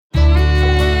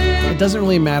doesn't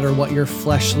really matter what your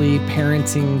fleshly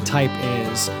parenting type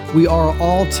is. We are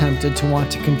all tempted to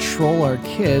want to control our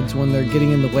kids when they're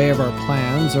getting in the way of our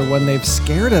plans or when they've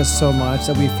scared us so much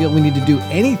that we feel we need to do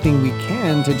anything we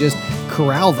can to just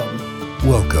corral them.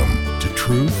 Welcome to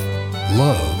Truth,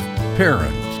 Love,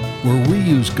 Parent, where we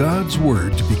use God's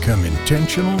Word to become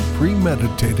intentional,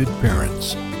 premeditated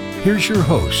parents. Here's your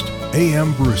host,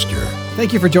 A.M. Brewster.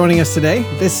 Thank you for joining us today.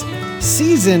 This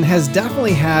season has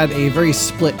definitely had a very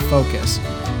split focus.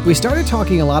 We started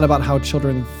talking a lot about how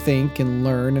children think and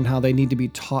learn and how they need to be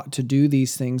taught to do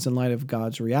these things in light of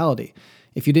God's reality.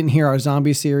 If you didn't hear our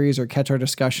zombie series or catch our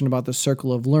discussion about the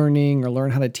circle of learning or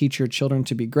learn how to teach your children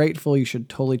to be grateful, you should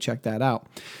totally check that out.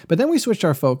 But then we switched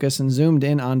our focus and zoomed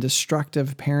in on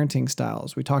destructive parenting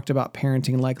styles. We talked about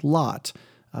parenting like Lot,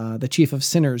 the chief of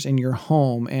sinners in your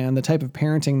home, and the type of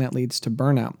parenting that leads to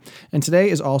burnout. And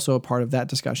today is also a part of that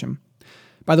discussion.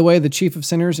 By the way, the Chief of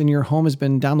Sinners in Your Home has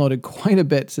been downloaded quite a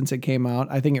bit since it came out.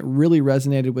 I think it really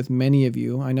resonated with many of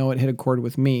you. I know it hit a chord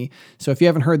with me. So if you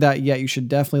haven't heard that yet, you should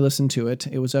definitely listen to it.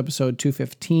 It was episode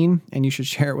 215, and you should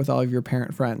share it with all of your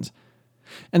parent friends.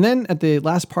 And then at the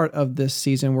last part of this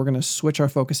season, we're going to switch our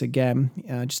focus again,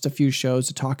 just a few shows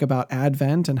to talk about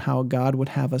Advent and how God would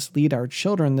have us lead our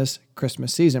children this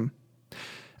Christmas season.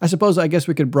 I guess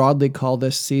we could broadly call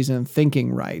this season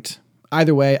Thinking Right.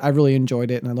 Either way, I really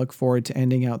enjoyed it, and I look forward to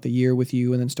ending out the year with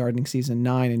you and then starting season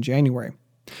 9 in January.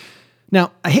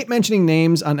 Now, I hate mentioning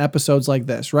names on episodes like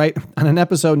this, right? On an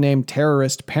episode named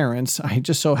Terrorist Parents, I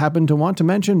just so happen to want to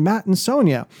mention Matt and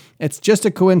Sonia. It's just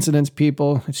a coincidence,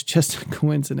 people. It's just a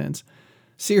coincidence.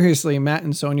 Seriously, Matt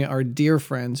and Sonia are dear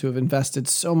friends who have invested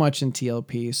so much in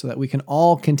TLP so that we can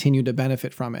all continue to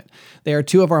benefit from it. They are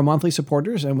two of our monthly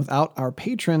supporters, and without our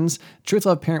patrons, Truth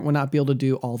Love Parent would not be able to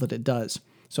do all that it does.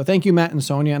 So thank you, Matt and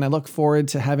Sonia, and I look forward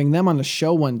to having them on the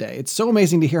show one day. It's so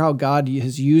amazing to hear how God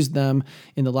has used them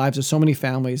in the lives of so many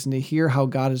families and to hear how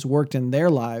God has worked in their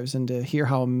lives and to hear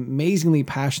how amazingly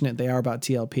passionate they are about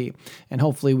TLP. And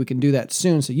hopefully we can do that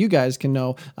soon so you guys can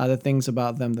know the things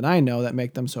about them that I know that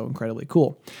make them so incredibly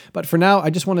cool. But for now, I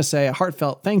just want to say a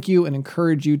heartfelt thank you and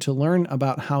encourage you to learn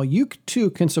about how you too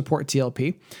can support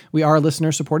TLP. We are a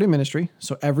listener-supported ministry,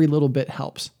 so every little bit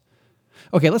helps.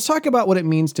 Okay, let's talk about what it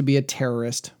means to be a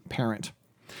terrorist parent.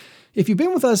 If you've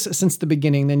been with us since the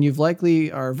beginning, then you've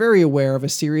likely are very aware of a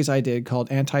series I did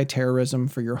called Anti-Terrorism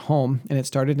for Your Home, and it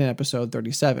started in episode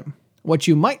 37. What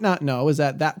you might not know is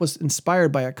that was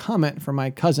inspired by a comment from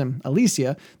my cousin,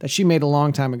 Alicia, that she made a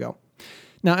long time ago.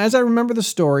 Now, as I remember the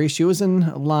story, she was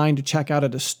in line to check out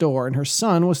at a store, and her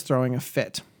son was throwing a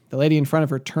fit. The lady in front of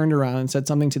her turned around and said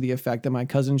something to the effect that my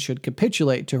cousin should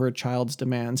capitulate to her child's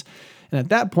demands. And at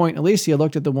that point, Alicia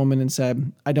looked at the woman and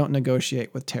said, "I don't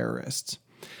negotiate with terrorists."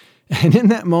 And in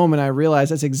that moment, I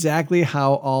realized that's exactly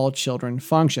how all children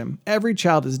function. Every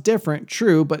child is different,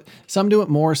 true, but some do it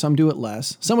more, some do it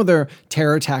less. Some of their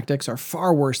terror tactics are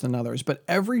far worse than others, but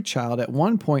every child at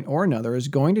one point or another is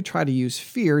going to try to use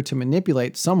fear to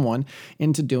manipulate someone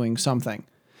into doing something.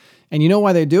 And you know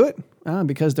why they do it?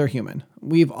 Because they're human.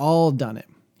 We've all done it.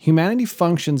 Humanity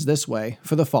functions this way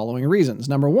for the following reasons.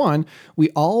 Number one, we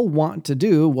all want to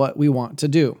do what we want to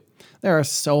do. There are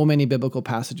so many biblical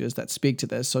passages that speak to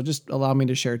this, so just allow me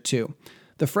to share two.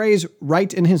 The phrase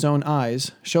 "right in his own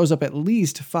eyes" shows up at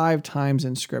least 5 times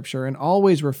in Scripture and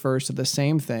always refers to the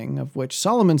same thing, of which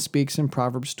Solomon speaks in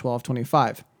Proverbs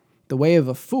 12:25. The way of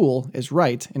a fool is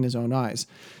right in his own eyes.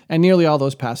 And nearly all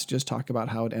those passages talk about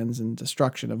how it ends in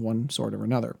destruction of one sort or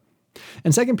another.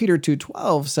 And 2 Peter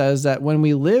 2:12 says that when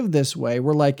we live this way,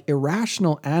 we're like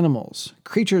irrational animals,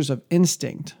 creatures of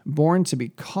instinct, born to be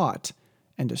caught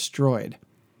and destroyed.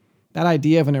 That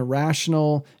idea of an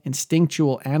irrational,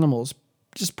 instinctual animals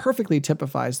just perfectly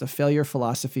typifies the failure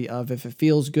philosophy of if it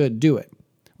feels good, do it.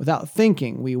 Without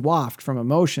thinking, we waft from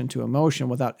emotion to emotion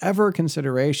without ever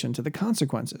consideration to the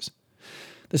consequences.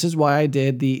 This is why I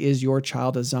did the Is Your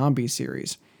Child a Zombie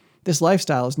series. This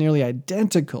lifestyle is nearly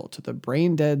identical to the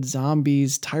brain-dead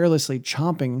zombies tirelessly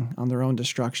chomping on their own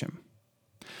destruction.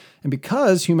 And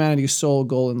because humanity's sole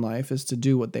goal in life is to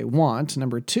do what they want,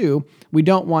 number two, we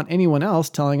don't want anyone else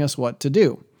telling us what to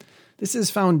do. This is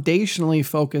foundationally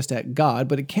focused at God,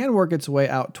 but it can work its way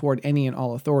out toward any and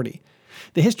all authority.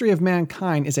 The history of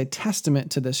mankind is a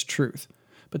testament to this truth.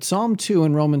 But Psalm 2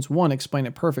 and Romans 1 explain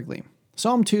it perfectly.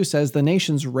 Psalm 2 says, "The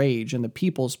nations rage and the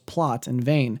peoples plot in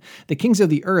vain. The kings of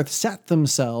the earth set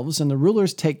themselves and the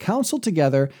rulers take counsel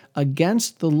together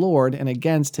against the Lord and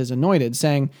against his anointed,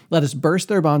 saying, 'Let us burst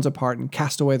their bonds apart and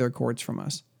cast away their cords from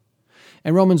us.'"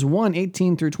 And Romans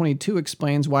 1:18 through 22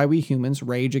 explains why we humans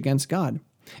rage against God.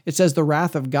 It says, "The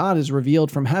wrath of God is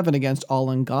revealed from heaven against all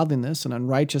ungodliness and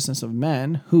unrighteousness of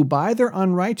men, who by their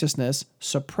unrighteousness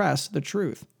suppress the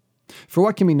truth. For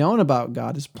what can be known about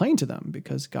God is plain to them,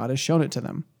 because God has shown it to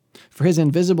them. For his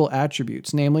invisible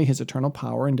attributes, namely his eternal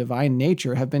power and divine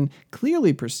nature, have been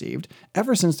clearly perceived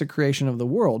ever since the creation of the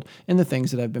world in the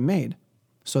things that have been made.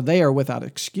 So they are without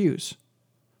excuse.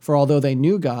 For although they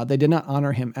knew God, they did not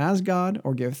honor him as God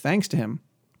or give thanks to him,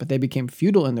 but they became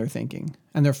futile in their thinking,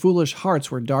 and their foolish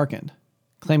hearts were darkened.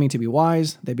 Claiming to be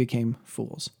wise, they became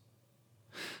fools."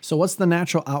 So what's the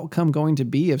natural outcome going to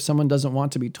be if someone doesn't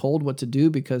want to be told what to do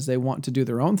because they want to do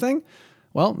their own thing?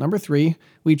 Well, number 3,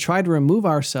 we try to remove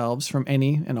ourselves from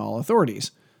any and all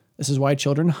authorities. This is why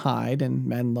children hide and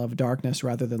men love darkness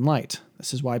rather than light.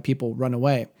 This is why people run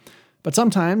away. But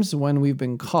sometimes when we've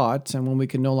been caught and when we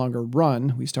can no longer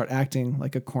run, we start acting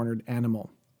like a cornered animal.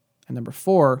 And number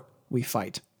 4, we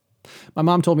fight. My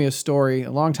mom told me a story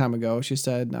a long time ago. She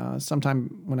said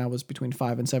sometime when I was between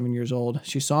 5 and 7 years old,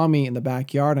 she saw me in the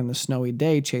backyard on a snowy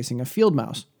day chasing a field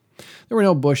mouse. There were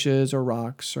no bushes or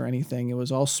rocks or anything. It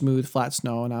was all smooth, flat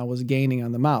snow, and I was gaining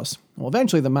on the mouse. Well,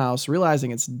 eventually the mouse, realizing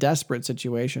its desperate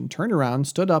situation, turned around,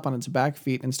 stood up on its back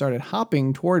feet, and started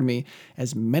hopping toward me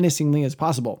as menacingly as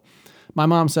possible. My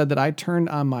mom said that I turned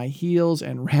on my heels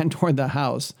and ran toward the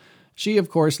house. She, of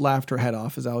course, laughed her head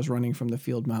off as I was running from the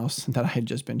field mouse that I had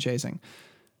just been chasing.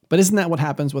 But isn't that what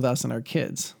happens with us and our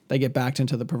kids? They get backed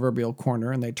into the proverbial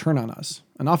corner and they turn on us.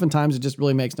 And oftentimes it just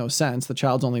really makes no sense. The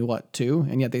child's only, 2?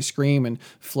 And yet they scream and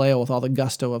flail with all the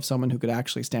gusto of someone who could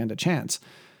actually stand a chance.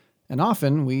 And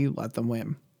often we let them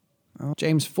win. Well,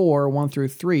 James 4,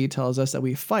 1-3 tells us that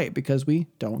we fight because we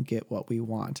don't get what we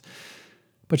want.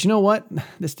 But you know what?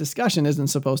 This discussion isn't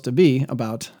supposed to be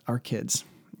about our kids.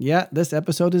 Yeah, this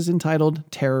episode is entitled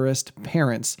Terrorist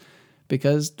Parents,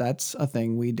 because that's a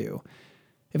thing we do.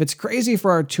 If it's crazy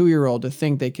for our 2-year-old to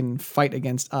think they can fight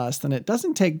against us, then it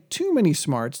doesn't take too many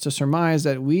smarts to surmise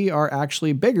that we are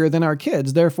actually bigger than our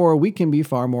kids, therefore we can be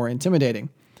far more intimidating.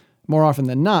 More often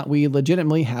than not, we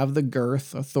legitimately have the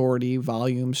girth, authority,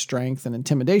 volume, strength, and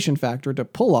intimidation factor to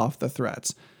pull off the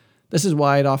threats. This is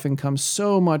why it often comes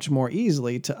so much more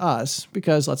easily to us,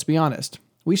 because let's be honest,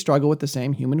 we struggle with the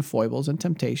same human foibles and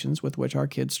temptations with which our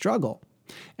kids struggle.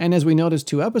 And as we noticed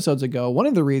 2 episodes ago, one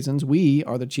of the reasons we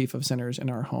are the chief of sinners in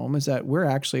our home is that we're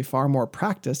actually far more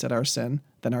practiced at our sin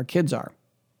than our kids are.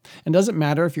 And it doesn't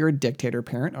matter if you're a dictator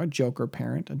parent, a joker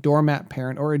parent, a doormat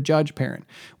parent, or a judge parent.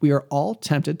 We are all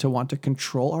tempted to want to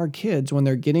control our kids when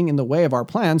they're getting in the way of our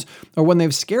plans, or when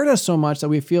they've scared us so much that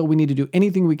we feel we need to do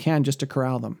anything we can just to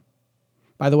corral them.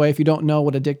 By the way, if you don't know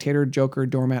what a dictator, joker,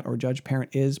 doormat, or judge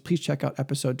parent is, please check out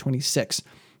episode 26.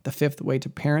 The 5th Way to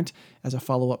Parent, as a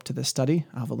follow-up to this study.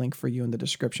 I'll have a link for you in the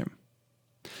description.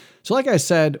 So like I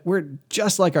said, we're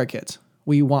just like our kids.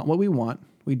 We want what we want.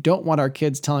 We don't want our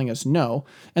kids telling us no.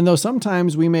 And though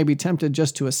sometimes we may be tempted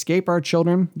just to escape our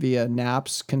children via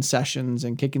naps, concessions,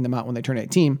 and kicking them out when they turn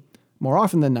 18, more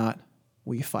often than not,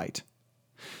 we fight.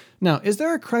 Now, is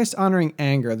there a Christ-honoring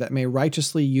anger that may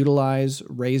righteously utilize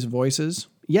raised voices?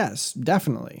 Yes,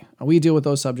 definitely. We deal with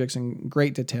those subjects in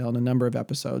great detail in a number of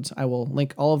episodes. I will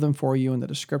link all of them for you in the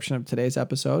description of today's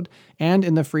episode and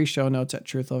in the free show notes at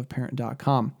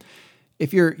truthloveparent.com.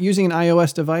 If you're using an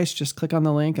iOS device, just click on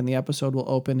the link and the episode will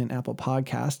open in Apple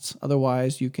Podcasts.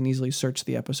 Otherwise, you can easily search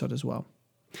the episode as well.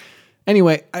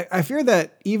 Anyway, I fear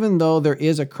that even though there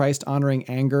is a Christ-honoring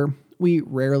anger, we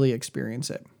rarely experience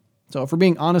it. So if we're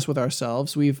being honest with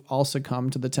ourselves, we've all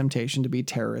succumbed to the temptation to be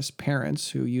terrorist parents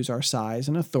who use our size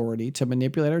and authority to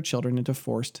manipulate our children into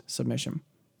forced submission.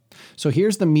 So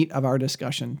here's the meat of our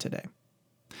discussion today.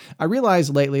 I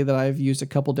realized lately that I've used a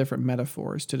couple different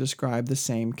metaphors to describe the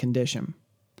same condition.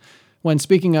 When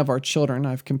speaking of our children,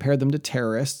 I've compared them to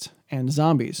terrorists and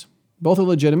zombies. Both are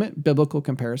legitimate biblical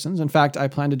comparisons. In fact, I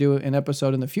plan to do an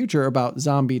episode in the future about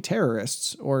zombie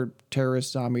terrorists or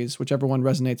terrorist zombies, whichever one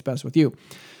resonates best with you.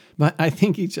 But I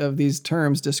think each of these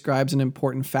terms describes an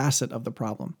important facet of the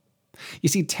problem. You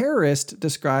see, terrorist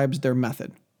describes their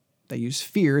method. They use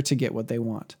fear to get what they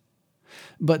want.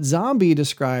 But zombie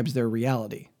describes their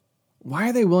reality. Why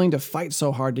are they willing to fight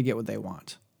so hard to get what they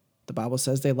want? The Bible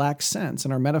says they lack sense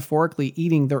and are metaphorically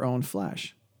eating their own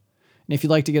flesh. And if you'd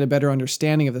like to get a better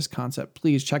understanding of this concept,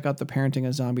 please check out the Parenting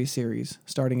a Zombie series,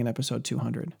 starting in episode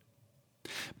 200.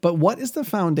 But what is the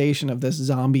foundation of this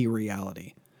zombie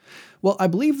reality? Well, I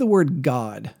believe the word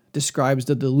God describes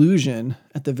the delusion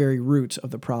at the very root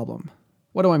of the problem.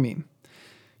 What do I mean?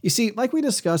 You see, like we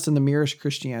discussed in the Mirrorish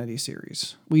Christianity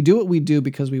series, we do what we do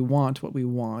because we want what we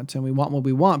want, and we want what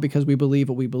we want because we believe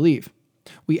what we believe.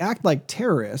 We act like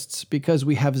terrorists because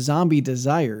we have zombie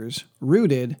desires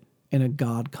rooted in a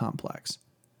God complex.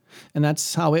 And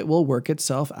that's how it will work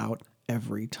itself out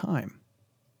every time.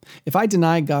 If I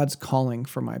deny God's calling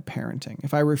for my parenting,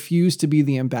 if I refuse to be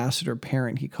the ambassador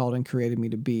parent He called and created me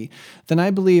to be, then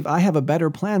I believe I have a better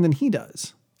plan than He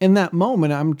does. In that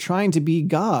moment, I'm trying to be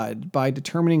God by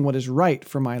determining what is right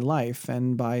for my life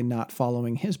and by not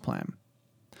following His plan.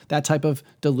 That type of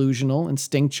delusional,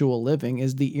 instinctual living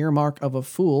is the earmark of a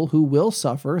fool who will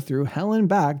suffer through hell and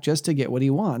back just to get what he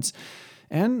wants.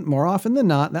 And more often than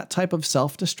not, that type of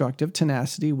self-destructive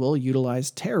tenacity will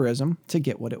utilize terrorism to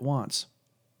get what it wants.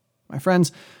 My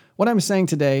friends, what I'm saying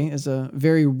today is a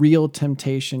very real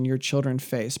temptation your children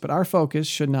face, but our focus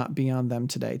should not be on them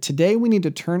today. Today, we need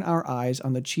to turn our eyes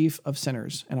on the chief of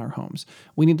sinners in our homes.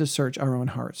 We need to search our own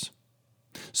hearts.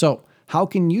 So, how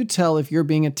can you tell if you're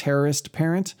being a terrorist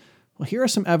parent? Well, here are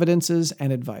some evidences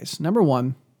and advice. Number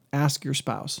one, ask your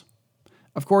spouse.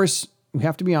 Of course, we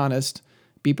have to be honest.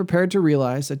 Be prepared to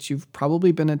realize that you've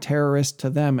probably been a terrorist to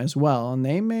them as well, and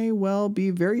they may well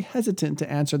be very hesitant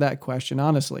to answer that question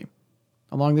honestly.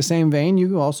 Along the same vein,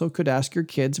 you also could ask your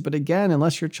kids, but again,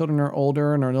 unless your children are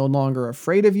older and are no longer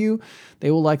afraid of you,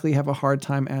 they will likely have a hard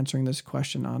time answering this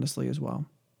question honestly as well.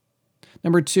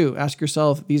 Number two, ask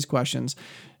yourself these questions.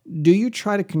 Do you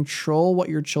try to control what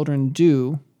your children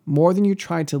do more than you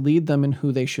try to lead them in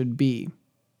who they should be?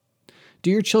 Do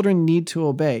your children need to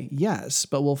obey? Yes,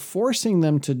 but will forcing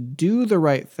them to do the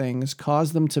right things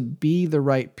cause them to be the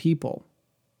right people?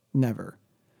 Never.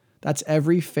 That's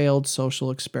every failed social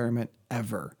experiment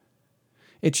ever.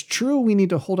 It's true we need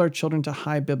to hold our children to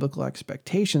high biblical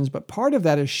expectations, but part of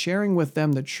that is sharing with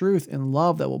them the truth in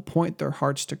love that will point their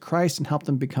hearts to Christ and help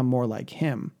them become more like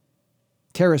Him.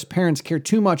 Terrorist parents care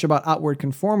too much about outward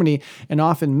conformity and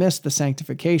often miss the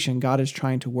sanctification God is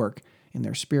trying to work in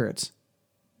their spirits.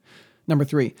 Number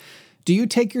three, do you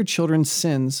take your children's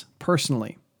sins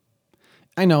personally?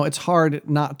 I know it's hard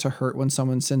not to hurt when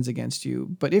someone sins against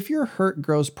you, but if your hurt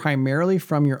grows primarily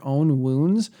from your own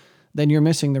wounds, then you're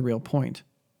missing the real point.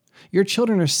 Your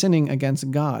children are sinning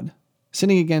against God.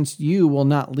 Sinning against you will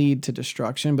not lead to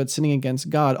destruction, but sinning against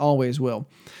God always will.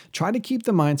 Try to keep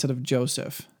the mindset of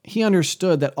Joseph. He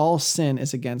understood that all sin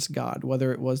is against God,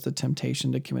 whether it was the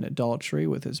temptation to commit adultery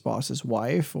with his boss's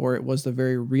wife, or it was the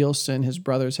very real sin his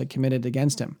brothers had committed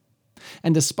against him.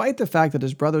 And despite the fact that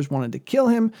his brothers wanted to kill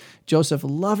him, Joseph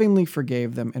lovingly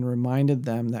forgave them and reminded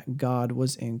them that God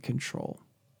was in control.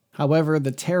 However,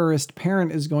 the terrorist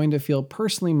parent is going to feel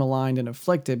personally maligned and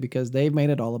afflicted because they've made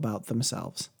it all about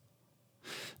themselves.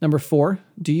 Number four,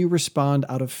 do you respond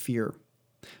out of fear?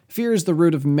 Fear is the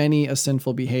root of many a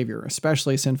sinful behavior,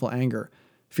 especially sinful anger.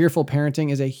 Fearful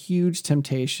parenting is a huge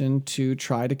temptation to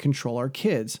try to control our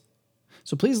kids.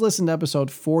 So please listen to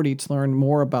episode 40 to learn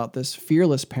more about this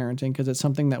fearless parenting because it's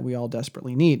something that we all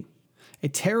desperately need. A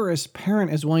terrorist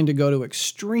parent is willing to go to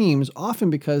extremes,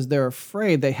 often because they're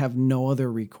afraid they have no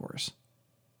other recourse.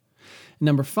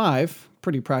 Number five,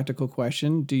 pretty practical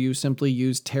question, do you simply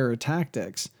use terror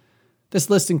tactics? This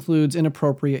list includes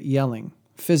inappropriate yelling,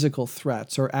 physical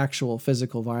threats, or actual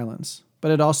physical violence,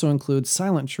 but it also includes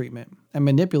silent treatment and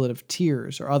manipulative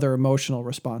tears or other emotional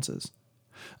responses.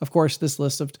 Of course, this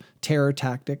list of terror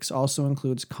tactics also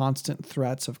includes constant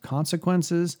threats of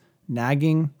consequences,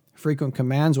 nagging, frequent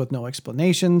commands with no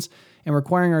explanations, and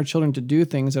requiring our children to do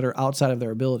things that are outside of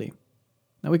their ability.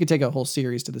 Now, we could take a whole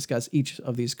series to discuss each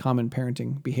of these common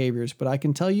parenting behaviors, but I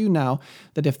can tell you now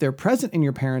that if they're present in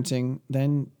your parenting,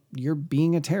 then you're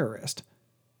being a terrorist.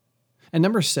 And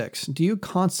number six, do you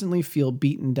constantly feel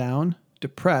beaten down,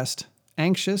 depressed,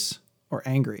 anxious, or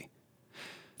angry?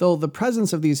 Though the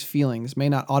presence of these feelings may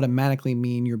not automatically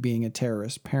mean you're being a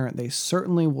terrorist parent, they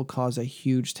certainly will cause a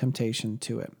huge temptation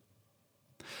to it.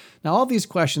 Now, all these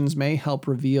questions may help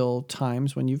reveal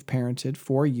times when you've parented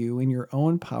for you in your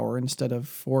own power instead of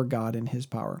for God in His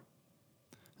power.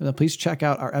 Now, please check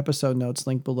out our episode notes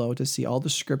linked below to see all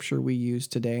the scripture we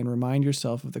used today and remind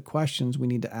yourself of the questions we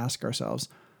need to ask ourselves.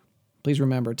 Please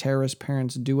remember, terrorist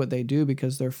parents do what they do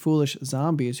because they're foolish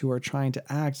zombies who are trying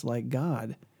to act like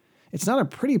God. It's not a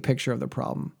pretty picture of the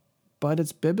problem, but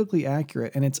it's biblically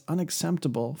accurate and it's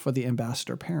unacceptable for the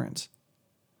ambassador parents.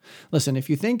 Listen, if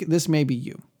you think this may be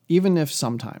you, even if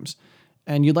sometimes,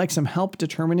 and you'd like some help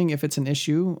determining if it's an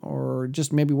issue or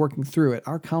just maybe working through it,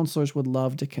 our counselors would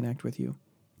love to connect with you.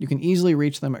 You can easily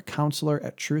reach them at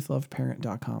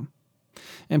counselor@truthloveparent.com.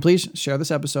 And please share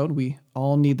this episode. We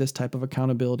all need this type of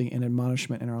accountability and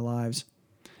admonishment in our lives.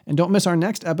 And don't miss our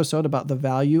next episode about the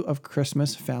value of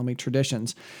Christmas family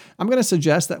traditions. I'm going to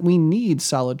suggest that we need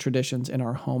solid traditions in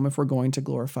our home if we're going to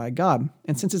glorify God.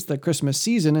 And since it's the Christmas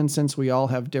season and since we all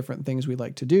have different things we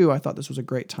like to do, I thought this was a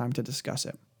great time to discuss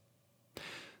it.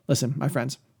 Listen, my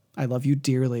friends, I love you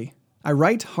dearly. I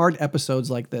write hard episodes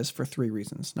like this for 3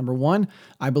 reasons. Number 1,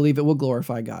 I believe it will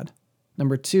glorify God.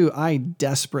 Number 2, I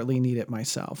desperately need it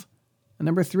myself. And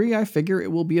number 3, I figure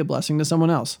it will be a blessing to someone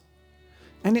else.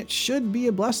 And it should be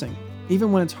a blessing,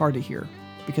 even when it's hard to hear,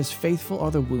 because faithful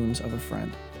are the wounds of a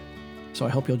friend. So I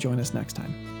hope you'll join us next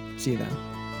time. See you then.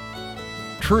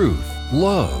 Truth,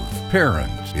 Love,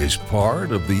 Parents is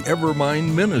part of the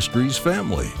Evermind Ministries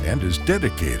family and is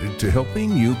dedicated to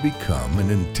helping you become an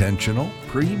intentional,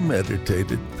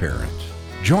 premeditated parent.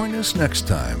 Join us next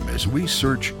time as we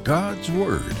search God's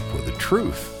Word for the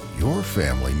truth your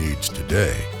family needs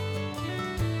today.